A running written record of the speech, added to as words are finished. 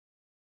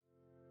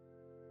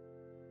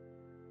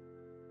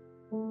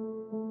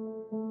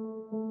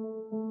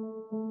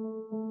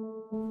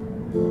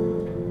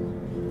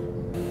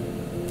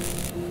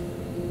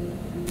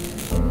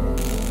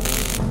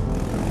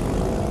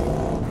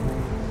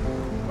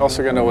El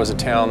Segundo was a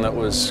town that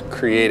was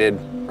created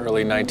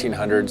early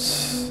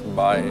 1900s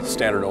by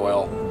Standard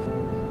Oil.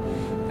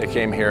 They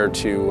came here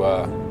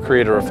to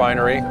create a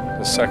refinery,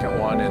 the second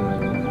one in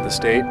the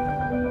state.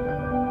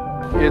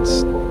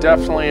 It's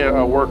definitely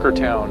a worker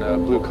town, a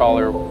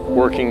blue-collar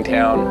working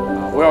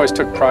town. We always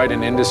took pride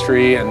in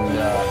industry and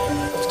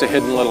just a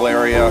hidden little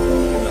area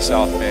in the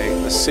South Bay.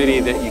 A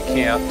city that you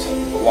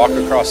can't walk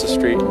across the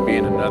street and be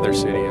in another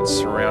city. It's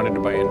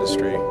surrounded by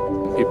industry.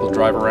 People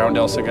drive around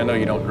El Segundo,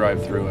 you don't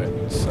drive through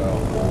it. So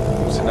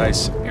it's a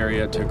nice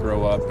area to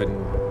grow up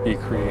and be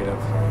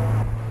creative.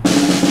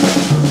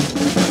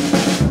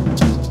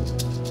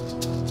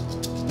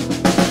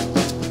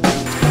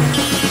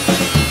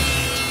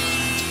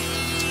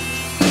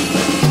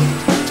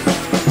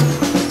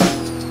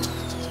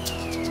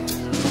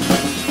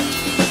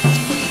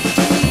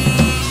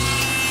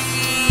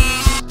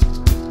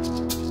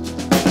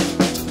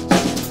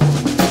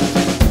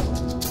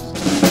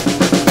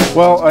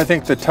 Well, I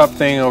think the tough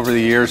thing over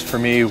the years for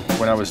me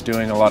when I was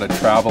doing a lot of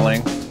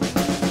traveling,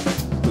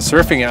 the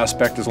surfing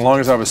aspect, as long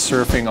as I was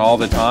surfing all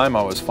the time,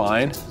 I was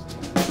fine.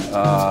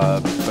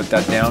 But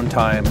that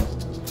downtime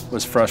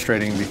was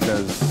frustrating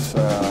because,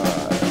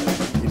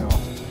 you know,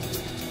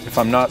 if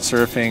I'm not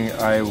surfing,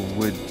 I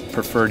would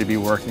prefer to be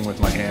working with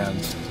my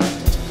hands.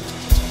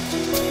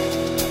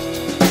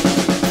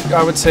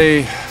 I would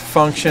say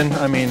function.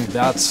 I mean,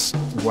 that's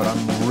what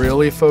I'm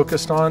really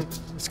focused on.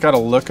 It's got to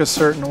look a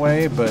certain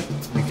way, but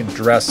you can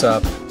dress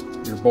up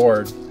your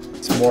board.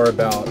 It's more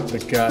about the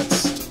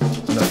guts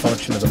and the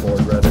function of the board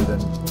rather than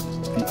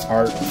the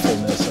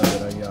artfulness of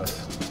it, I guess.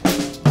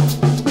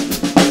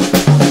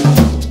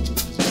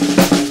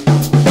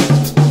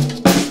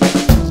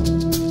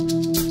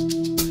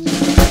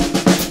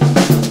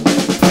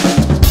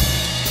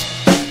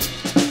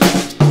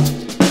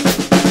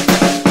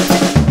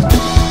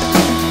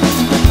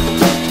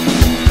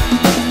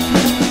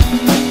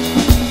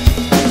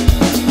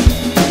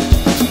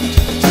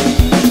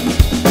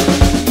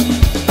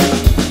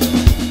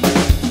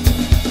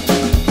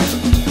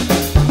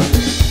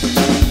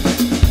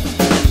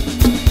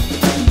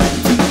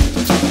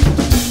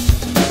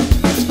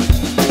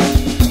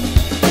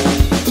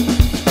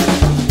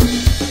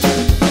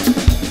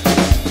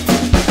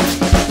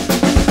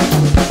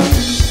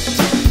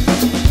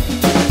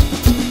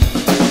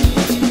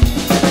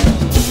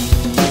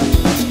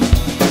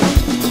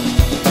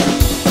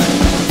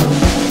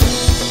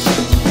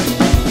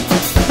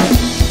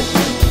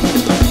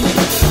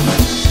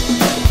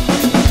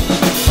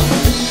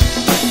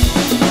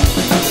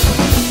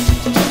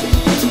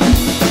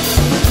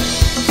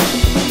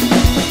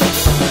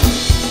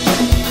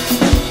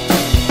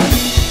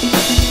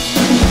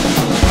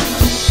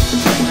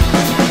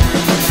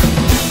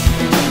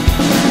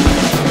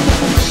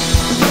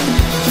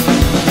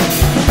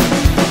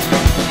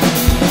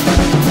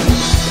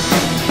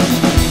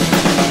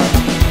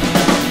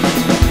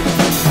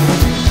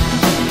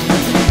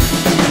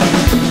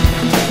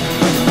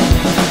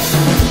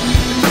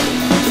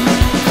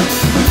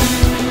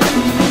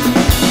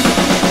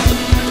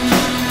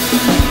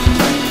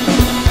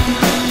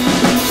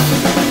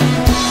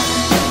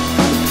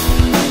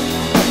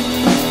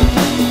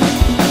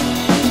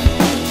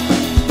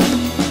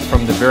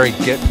 Very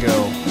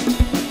get-go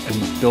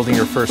and building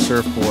your first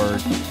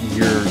surfboard,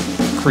 you're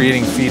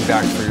creating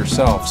feedback for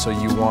yourself, so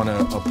you want to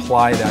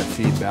apply that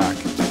feedback.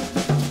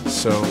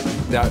 So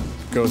that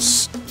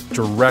goes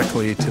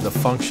directly to the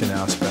function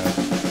aspect.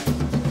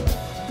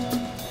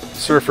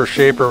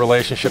 Surfer-shaper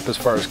relationship as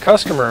far as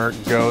customer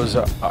goes,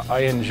 I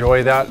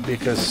enjoy that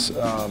because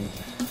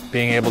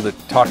being able to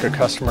talk a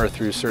customer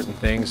through certain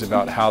things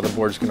about how the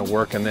board's going to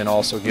work and then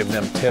also give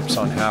them tips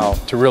on how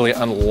to really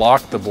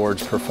unlock the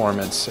board's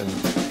performance. And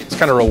it's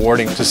kind of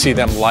rewarding to see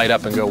them light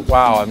up and go,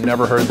 wow, I've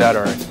never heard that,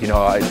 or, you know,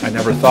 I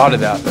never thought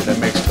of that, but that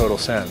makes total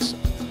sense.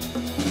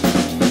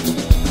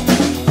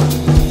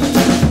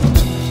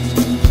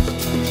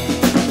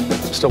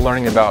 Still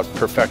learning about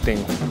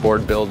perfecting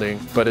board building,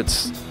 but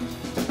it's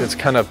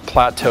kind of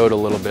plateaued a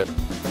little bit.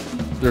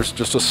 There's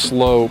just a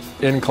slow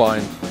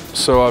incline.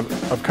 So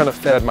I've kind of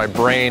fed my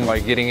brain by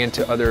getting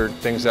into other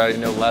things that I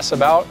know less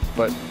about,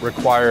 but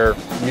require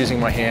using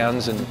my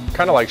hands and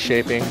kind of like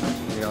shaping,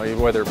 you know,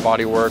 whether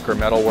body work or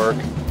metal work.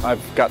 I've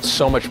got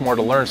so much more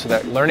to learn, so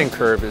that learning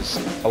curve is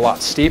a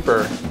lot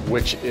steeper,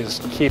 which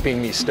is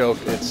keeping me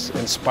stoked. It's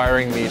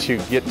inspiring me to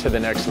get to the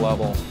next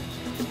level.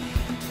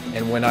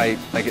 And when I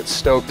get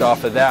stoked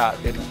off of that,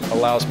 it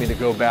allows me to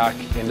go back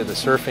into the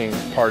surfing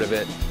part of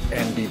it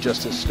and be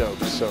just as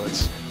stoked. So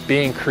it's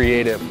being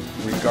creative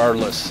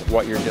regardless of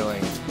what you're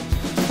doing.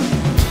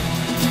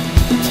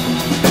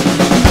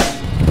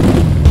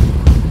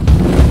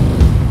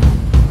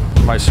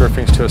 My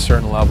surfing's to a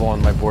certain level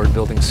and my board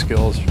building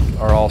skills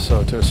are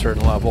also to a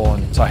certain level.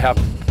 And so I have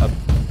a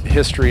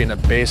history and a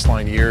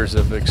baseline years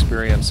of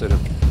experience that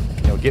have,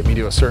 you know, get me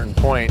to a certain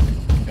point,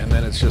 and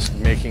then it's just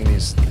making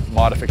these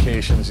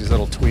modifications, these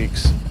little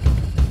tweaks.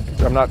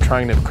 I'm not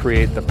trying to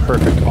create the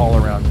perfect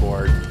all-around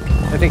board.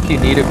 I think you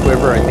need a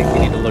quiver. I think you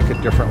need to look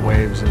at different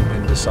waves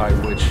and decide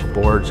which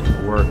boards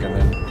can work, and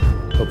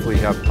then hopefully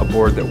you have a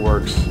board that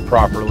works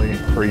properly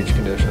for each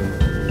condition.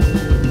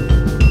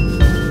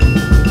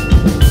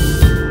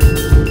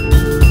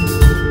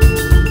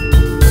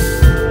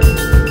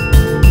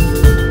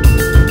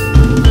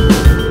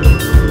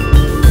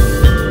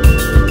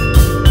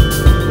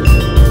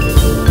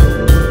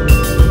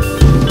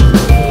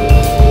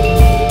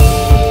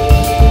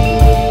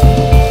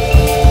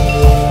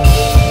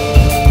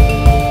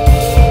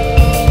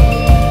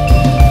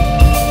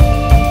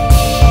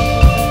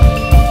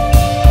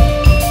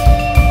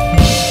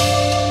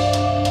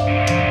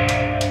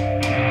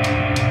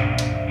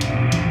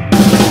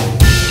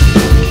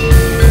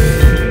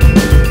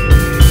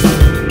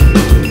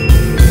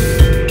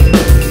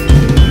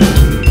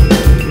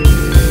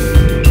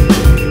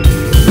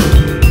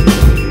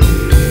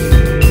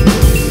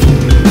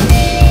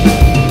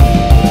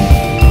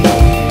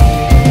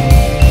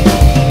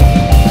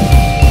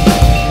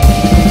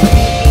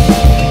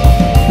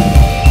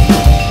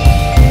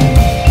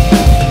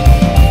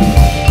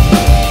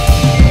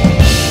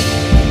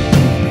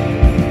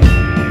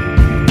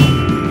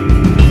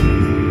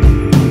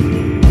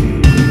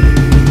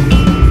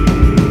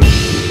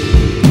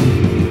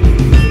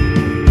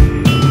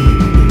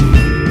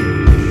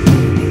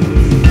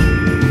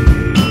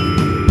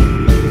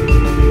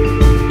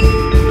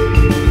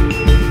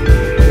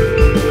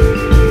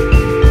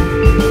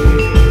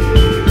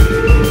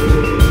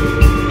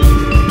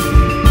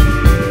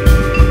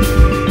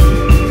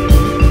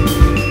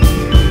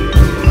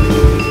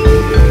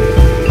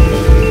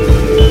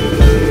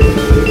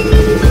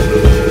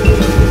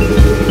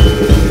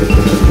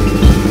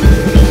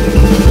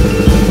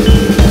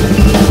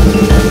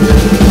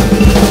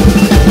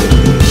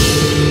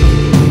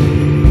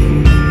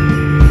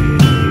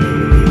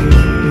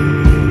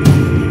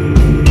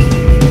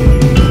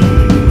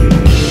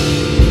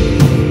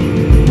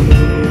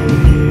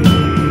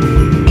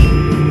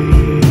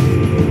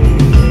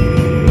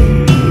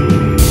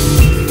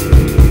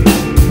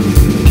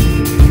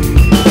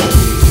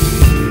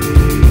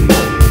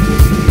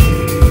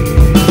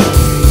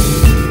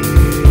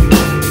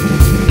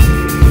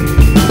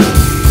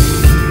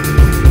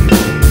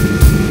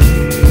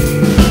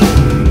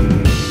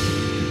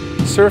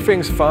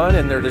 Surfing's fun,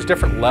 and there's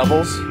different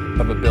levels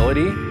of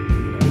ability.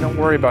 You don't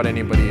worry about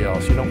anybody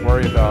else. You don't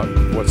worry about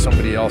what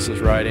somebody else is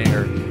riding,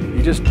 or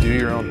you just do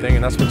your own thing,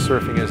 and that's what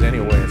surfing is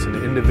anyway. It's an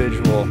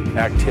individual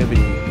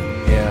activity,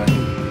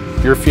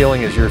 and your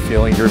feeling is your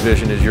feeling, your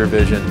vision is your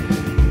vision,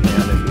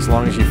 and as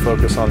long as you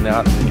focus on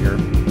that, then you're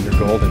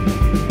golden.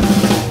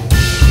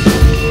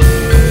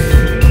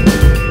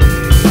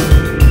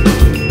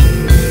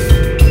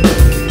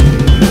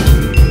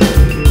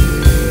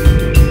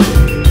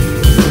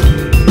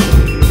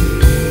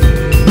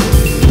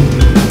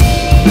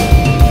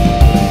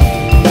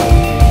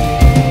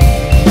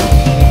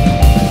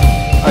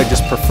 I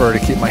just prefer to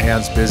keep my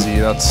hands busy.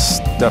 That's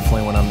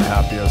definitely when I'm the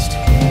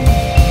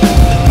happiest.